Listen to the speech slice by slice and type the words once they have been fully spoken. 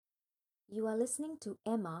You are listening to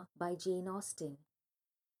Emma by Jane Austen.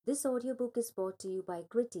 This audiobook is brought to you by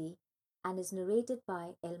Gritty and is narrated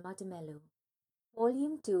by Elma de Mello.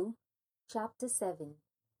 Volume 2, Chapter 7.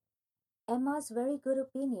 Emma's very good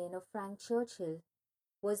opinion of Frank Churchill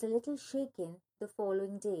was a little shaken the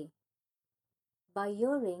following day by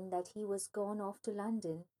hearing that he was gone off to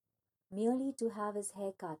London merely to have his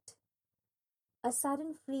hair cut. A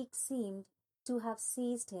sudden freak seemed to have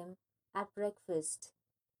seized him at breakfast,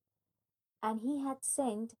 and he had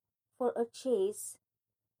sent for a chaise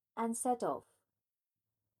and set off,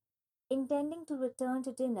 intending to return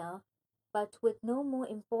to dinner, but with no more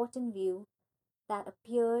important view that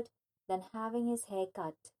appeared than having his hair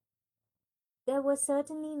cut. There was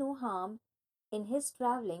certainly no harm in his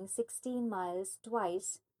travelling 16 miles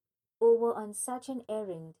twice over on such an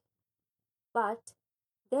errand, but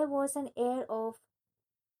there was an air of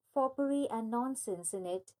foppery and nonsense in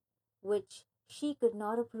it which she could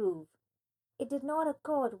not approve. It did not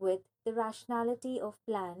accord with the rationality of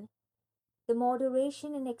plan, the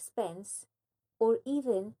moderation in expense, or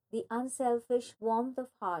even the unselfish warmth of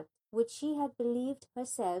heart which she had believed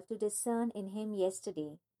herself to discern in him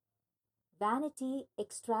yesterday. Vanity,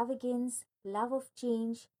 extravagance, love of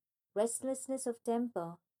change, restlessness of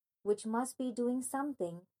temper, which must be doing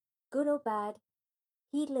something, good or bad,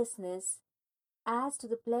 heedlessness as to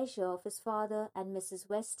the pleasure of his father and Mrs.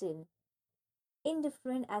 Weston,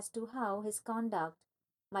 indifferent as to how his conduct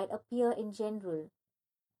might appear in general.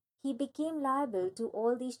 He became liable to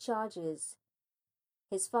all these charges.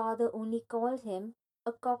 His father only called him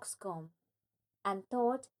a coxcomb, and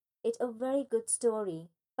thought it a very good story,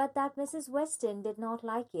 but that Mrs. Weston did not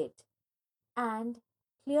like it, and,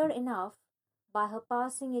 clear enough, by her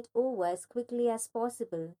passing it over as quickly as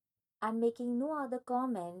possible, and making no other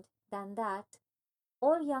comment than that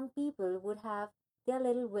all young people would have their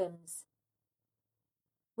little whims.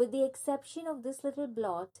 With the exception of this little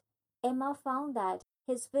blot, Emma found that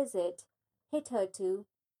his visit, hitherto,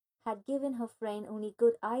 had given her friend only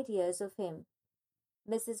good ideas of him.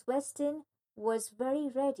 Mrs. Weston was very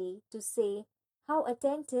ready to say how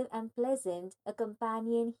attentive and pleasant a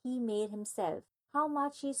companion he made himself, how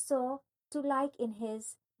much she saw to like in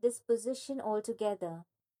his disposition altogether.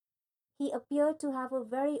 He appeared to have a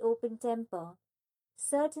very open temper,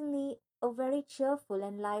 certainly a very cheerful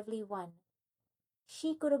and lively one.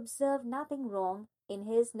 She could observe nothing wrong in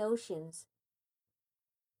his notions.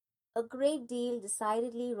 A great deal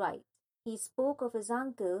decidedly right. He spoke of his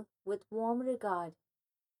uncle with warm regard,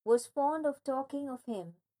 was fond of talking of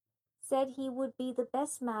him, said he would be the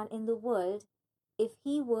best man in the world if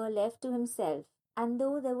he were left to himself, and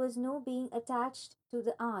though there was no being attached to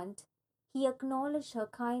the aunt, he acknowledged her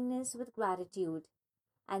kindness with gratitude,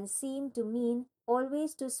 and seemed to mean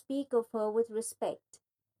always to speak of her with respect.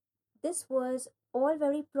 This was all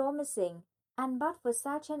very promising, and but for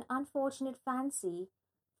such an unfortunate fancy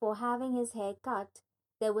for having his hair cut,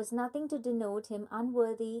 there was nothing to denote him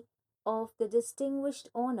unworthy of the distinguished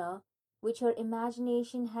honour which her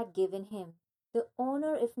imagination had given him. The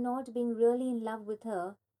honour, if not being really in love with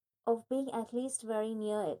her, of being at least very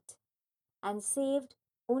near it, and saved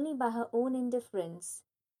only by her own indifference,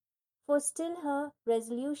 for still her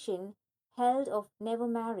resolution held of never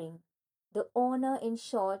marrying. The honour, in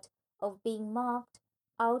short, of being marked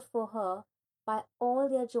out for her by all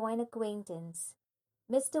their joint acquaintance.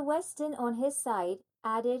 Mr. Weston, on his side,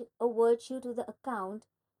 added a virtue to the account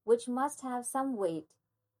which must have some weight.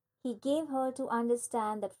 He gave her to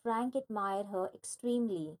understand that Frank admired her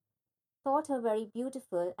extremely, thought her very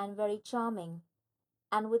beautiful and very charming,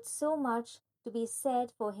 and with so much to be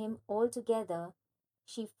said for him altogether,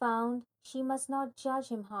 she found she must not judge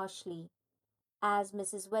him harshly. As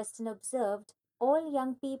Mrs. Weston observed, all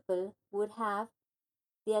young people would have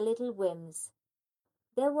their little whims.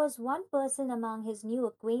 There was one person among his new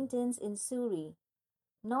acquaintance in Surrey,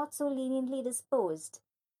 not so leniently disposed.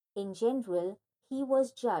 In general, he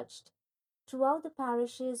was judged, throughout the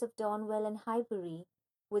parishes of Donwell and Highbury,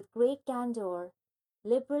 with great candour.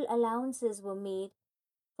 Liberal allowances were made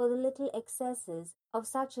for the little excesses of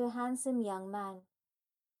such a handsome young man,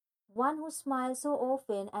 one who smiled so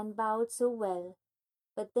often and bowed so well.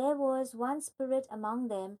 But there was one spirit among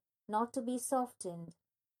them not to be softened,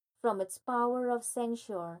 from its power of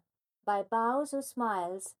censure, by bows or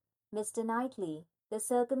smiles. Mr. Knightley. The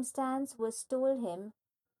circumstance was told him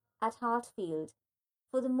at Hartfield.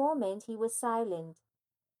 For the moment he was silent,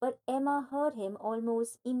 but Emma heard him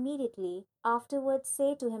almost immediately afterwards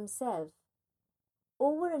say to himself,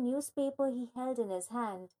 over a newspaper he held in his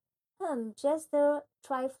hand, just the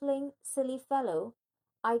trifling, silly fellow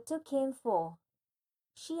I took him for.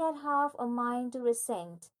 She had half a mind to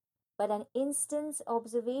resent, but an instant's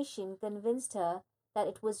observation convinced her that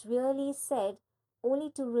it was really said only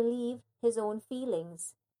to relieve his own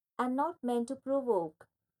feelings, and not meant to provoke,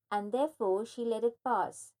 and therefore she let it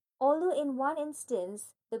pass. Although in one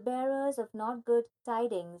instance the bearers of not good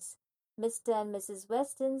tidings, Mr. and Mrs.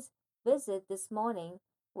 Weston's visit this morning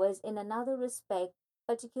was in another respect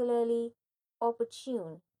particularly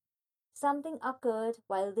opportune. Something occurred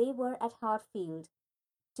while they were at Hartfield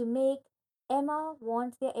to make Emma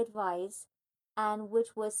want their advice, and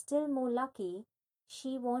which was still more lucky,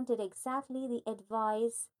 she wanted exactly the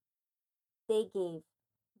advice they gave.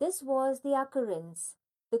 This was the occurrence.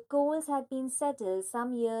 The Coles had been settled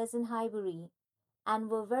some years in Highbury, and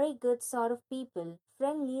were very good sort of people,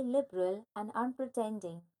 friendly, liberal, and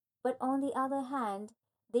unpretending. But on the other hand,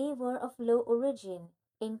 they were of low origin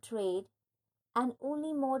in trade, and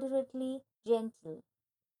only moderately gentle.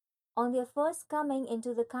 On their first coming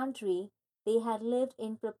into the country, they had lived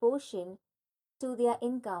in proportion to their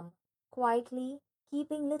income, quietly,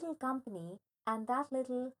 keeping little company, and that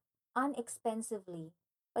little unexpensively.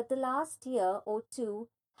 But the last year or two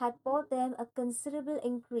had brought them a considerable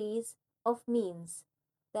increase of means.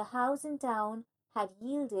 The house in town had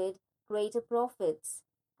yielded greater profits,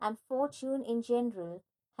 and fortune in general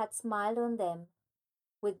had smiled on them.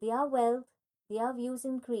 With their wealth, their views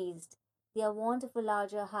increased, their want of a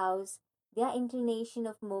larger house, their inclination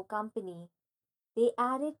of more company. They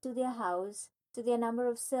added to their house, to their number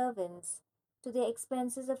of servants, to their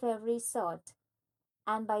expenses of every sort,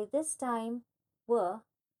 and by this time were,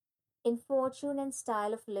 in fortune and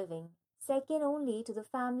style of living, second only to the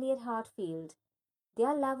family at Hartfield.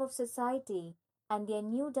 Their love of society and their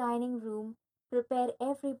new dining room prepared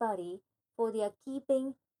everybody for their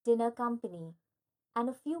keeping dinner company, and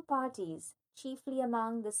a few parties, chiefly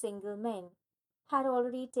among the single men, had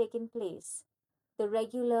already taken place. The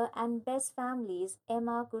regular and best families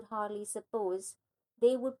Emma could hardly suppose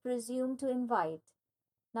they would presume to invite.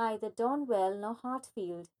 Neither Donwell nor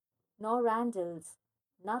Hartfield, nor Randalls.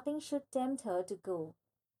 Nothing should tempt her to go.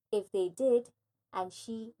 If they did, and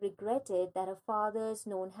she regretted that her father's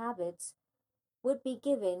known habits, would be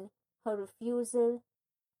given, her refusal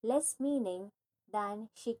less meaning than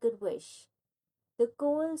she could wish. The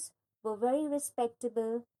Coles were very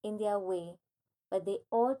respectable in their way, but they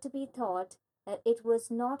ought to be taught that it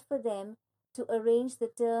was not for them to arrange the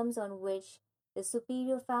terms on which the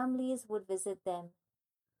superior families would visit them.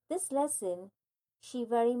 This lesson, she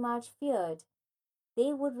very much feared,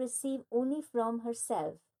 they would receive only from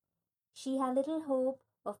herself. She had little hope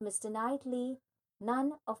of Mr. Knightley,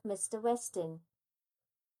 none of Mr. Weston.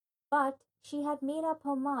 But she had made up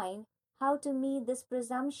her mind how to meet this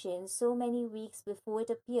presumption so many weeks before it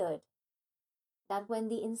appeared, that when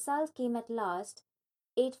the insult came at last,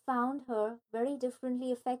 it found her very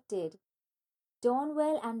differently affected.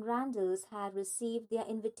 Donwell and Randalls had received their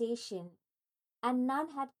invitation, and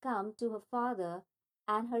none had come to her father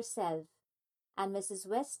and herself, and Mrs.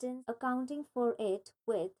 Weston accounting for it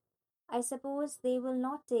with, "I suppose they will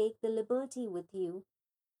not take the liberty with you.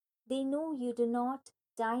 They know you do not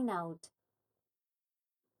dine out,"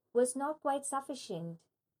 was not quite sufficient.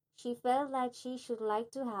 She felt that she should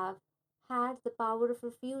like to have had the power of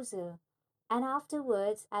refusal, and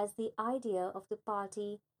afterwards as the idea of the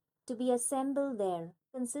party to be assembled there,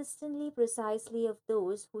 consistently precisely of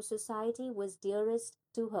those whose society was dearest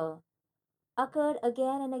to her, occurred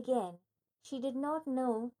again and again. She did not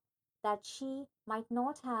know that she might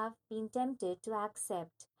not have been tempted to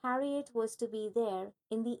accept. Harriet was to be there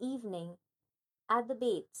in the evening at the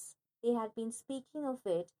Bates. They had been speaking of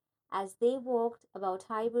it as they walked about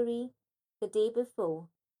Highbury the day before,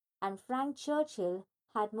 and Frank Churchill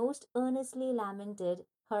had most earnestly lamented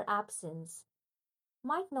her absence.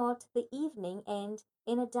 Might not the evening end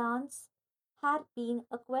in a dance? Had been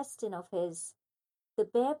a question of his. The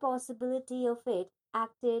bare possibility of it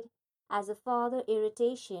acted as a farther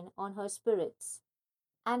irritation on her spirits,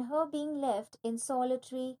 and her being left in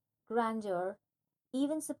solitary grandeur,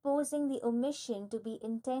 even supposing the omission to be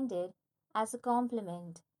intended as a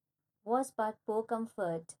compliment, was but poor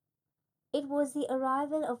comfort. It was the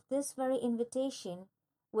arrival of this very invitation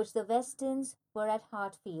which the Westons were at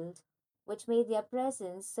Hartfield, which made their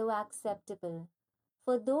presence so acceptable.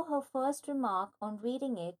 For though her first remark on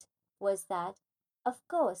reading it was that, of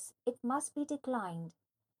course, it must be declined,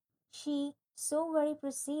 she so very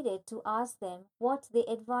proceeded to ask them what they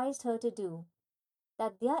advised her to do,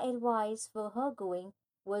 that their advice for her going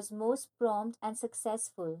was most prompt and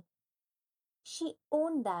successful. She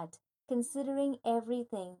owned that, considering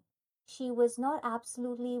everything, she was not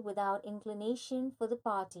absolutely without inclination for the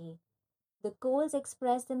party. The Coles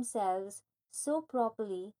expressed themselves so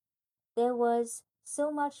properly, there was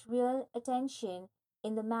so much real attention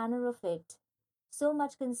in the manner of it, so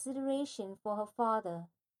much consideration for her father.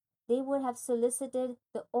 They would have solicited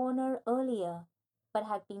the honour earlier, but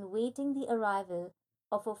had been waiting the arrival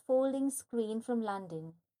of a folding screen from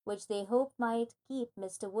London, which they hoped might keep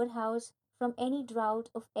Mr. Woodhouse from any draught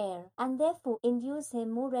of air, and therefore induce him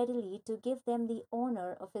more readily to give them the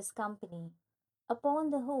honour of his company. Upon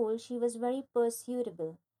the whole she was very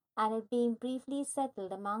persuadable, and it being briefly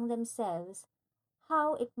settled among themselves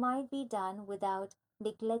how it might be done without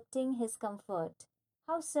neglecting his comfort,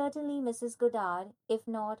 how certainly Mrs. Goddard, if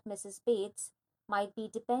not Mrs. Bates, might be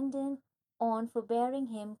depended on for bearing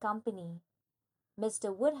him company,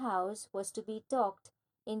 Mr. Woodhouse was to be talked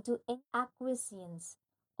into an acquiescence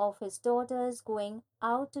of his daughter's going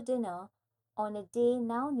out to dinner on a day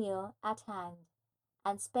now near at hand,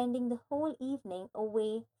 and spending the whole evening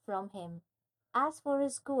away from him. As for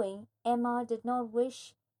his going, Emma did not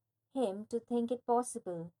wish him to think it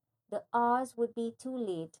possible. The hours would be too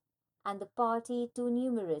late, and the party too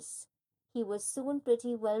numerous. He was soon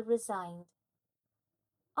pretty well resigned.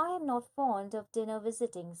 "I am not fond of dinner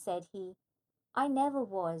visiting," said he. "I never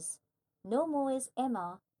was. No more is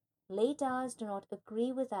Emma. Late hours do not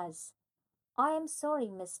agree with us. I am sorry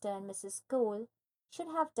Mr. and Mrs. Cole should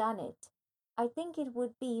have done it. I think it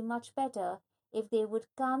would be much better if they would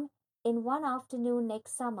come in one afternoon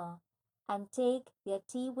next summer, and take their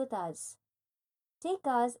tea with us. Take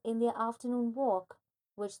us in their afternoon walk,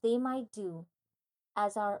 which they might do,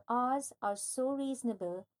 as our hours are so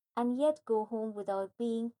reasonable, and yet go home without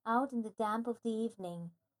being out in the damp of the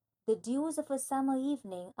evening. The dews of a summer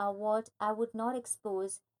evening are what I would not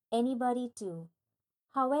expose anybody to.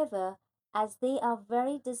 However, as they are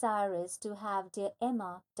very desirous to have dear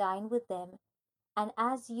Emma dine with them, and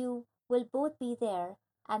as you will both be there,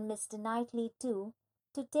 and Mr. Knightley too,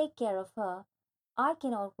 to take care of her, I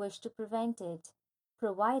cannot wish to prevent it,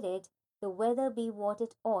 provided the weather be what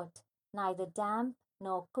it ought, neither damp,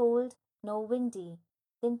 nor cold, nor windy."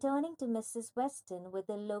 Then turning to Mrs. Weston with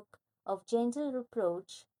a look of gentle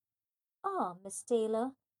reproach, "Ah, Miss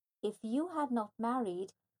Taylor, if you had not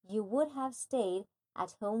married, you would have stayed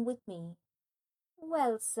at home with me."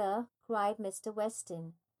 "Well, sir," cried Mr.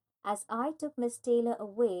 Weston, "as I took Miss Taylor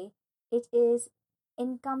away, it is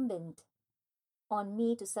incumbent on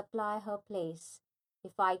me to supply her place,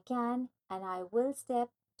 if I can, and I will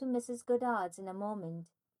step to Mrs. Goddard's in a moment,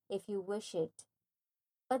 if you wish it."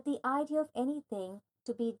 But the idea of anything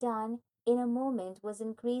to be done in a moment was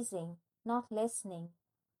increasing, not lessening,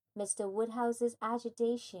 Mr. Woodhouse's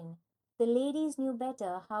agitation. The ladies knew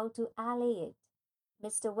better how to allay it.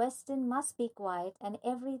 Mr. Weston must be quiet, and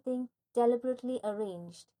everything deliberately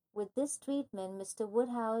arranged. With this treatment Mr.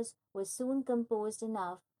 Woodhouse was soon composed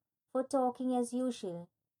enough for talking as usual.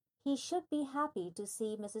 He should be happy to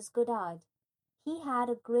see Mrs. Goddard. He had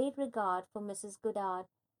a great regard for Mrs. Goddard,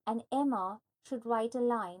 and Emma should write a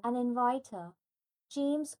line and invite her.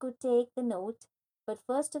 James could take the note, but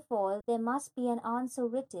first of all there must be an answer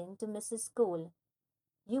written to Mrs. Cole.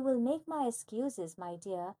 "You will make my excuses, my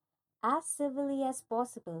dear, as civilly as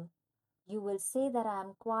possible. You will say that I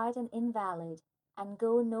am quite an invalid, and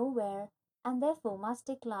go nowhere, and therefore must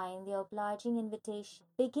decline the obliging invitation,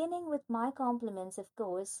 beginning with my compliments, of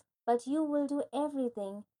course, but you will do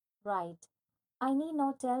everything right. I need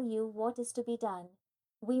not tell you what is to be done.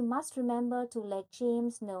 We must remember to let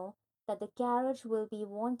James know that the carriage will be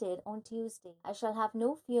wanted on Tuesday. I shall have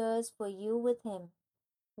no fears for you with him.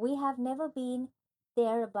 We have never been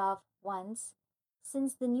there above once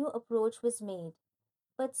since the new approach was made,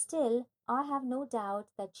 but still I have no doubt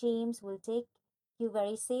that James will take you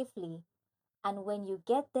very safely, and when you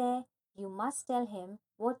get there you must tell him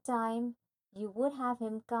what time you would have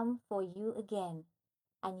him come for you again,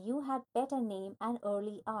 and you had better name an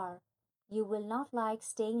early hour. You will not like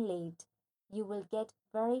staying late. You will get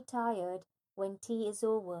very tired when tea is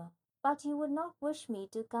over." "But you would not wish me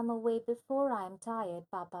to come away before I am tired,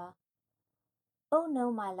 papa." "Oh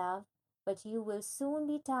no, my love, but you will soon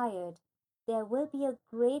be tired. There will be a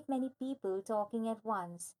great many people talking at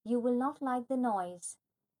once. You will not like the noise."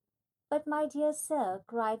 "But, my dear sir,"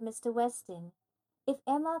 cried Mr. Weston, "if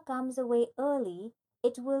Emma comes away early,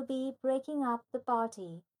 it will be breaking up the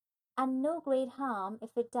party." "And no great harm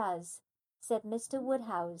if it does," said Mr.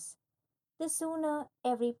 Woodhouse. "The sooner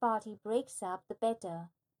every party breaks up the better."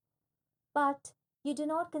 "But you do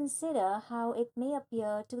not consider how it may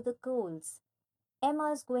appear to the Coles.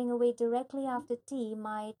 Emma's going away directly after tea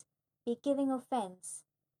might be giving offence.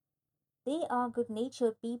 They are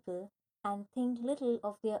good-natured people, and think little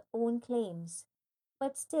of their own claims,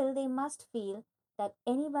 but still they must feel that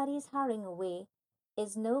anybody's hurrying away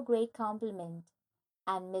is no great compliment,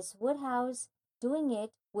 and Miss Woodhouse Doing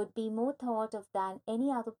it would be more thought of than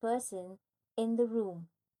any other person in the room.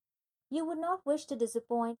 You would not wish to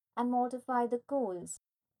disappoint and mortify the Coles.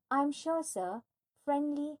 I am sure, sir,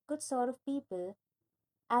 friendly, good sort of people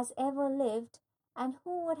as ever lived, and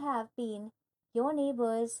who would have been your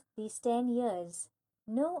neighbours these 10 years.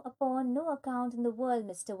 No, upon no account in the world,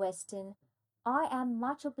 Mr. Weston. I am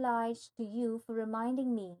much obliged to you for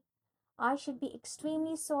reminding me. I should be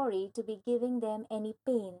extremely sorry to be giving them any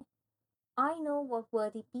pain. I know what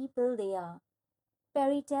worthy people they are.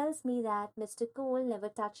 Perry tells me that Mr. Cole never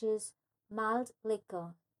touches malt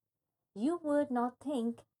liquor. You would not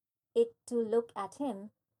think it to look at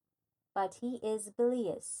him, but he is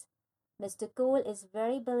bilious. Mr. Cole is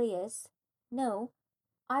very bilious. No,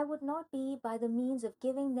 I would not be by the means of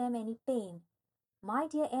giving them any pain. My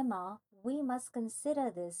dear Emma, we must consider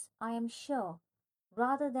this, I am sure,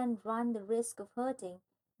 rather than run the risk of hurting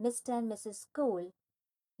Mr. and Mrs. Cole.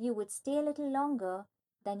 You would stay a little longer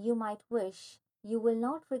than you might wish. You will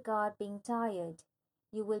not regard being tired.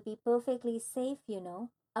 You will be perfectly safe, you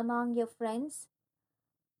know, among your friends.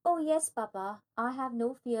 Oh, yes, papa, I have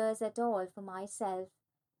no fears at all for myself,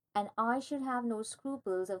 and I should have no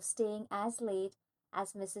scruples of staying as late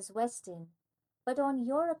as Mrs. Weston. But on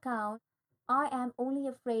your account, I am only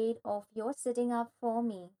afraid of your sitting up for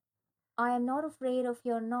me. I am not afraid of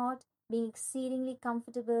your not being exceedingly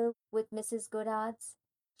comfortable with Mrs. Goddard's.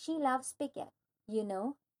 She loves piquet, you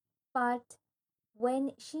know, but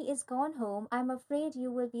when she is gone home, I am afraid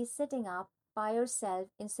you will be sitting up by yourself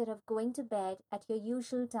instead of going to bed at your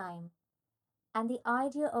usual time, and the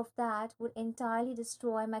idea of that would entirely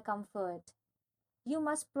destroy my comfort. You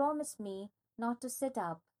must promise me not to sit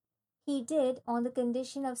up. He did, on the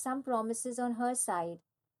condition of some promises on her side,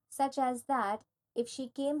 such as that, if she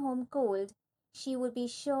came home cold, she would be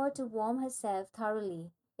sure to warm herself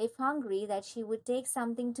thoroughly; if hungry, that she would take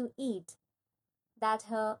something to eat; that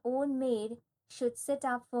her own maid should sit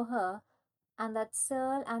up for her; and that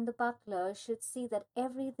Searle and the butler should see that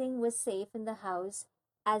everything was safe in the house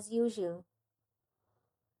as usual.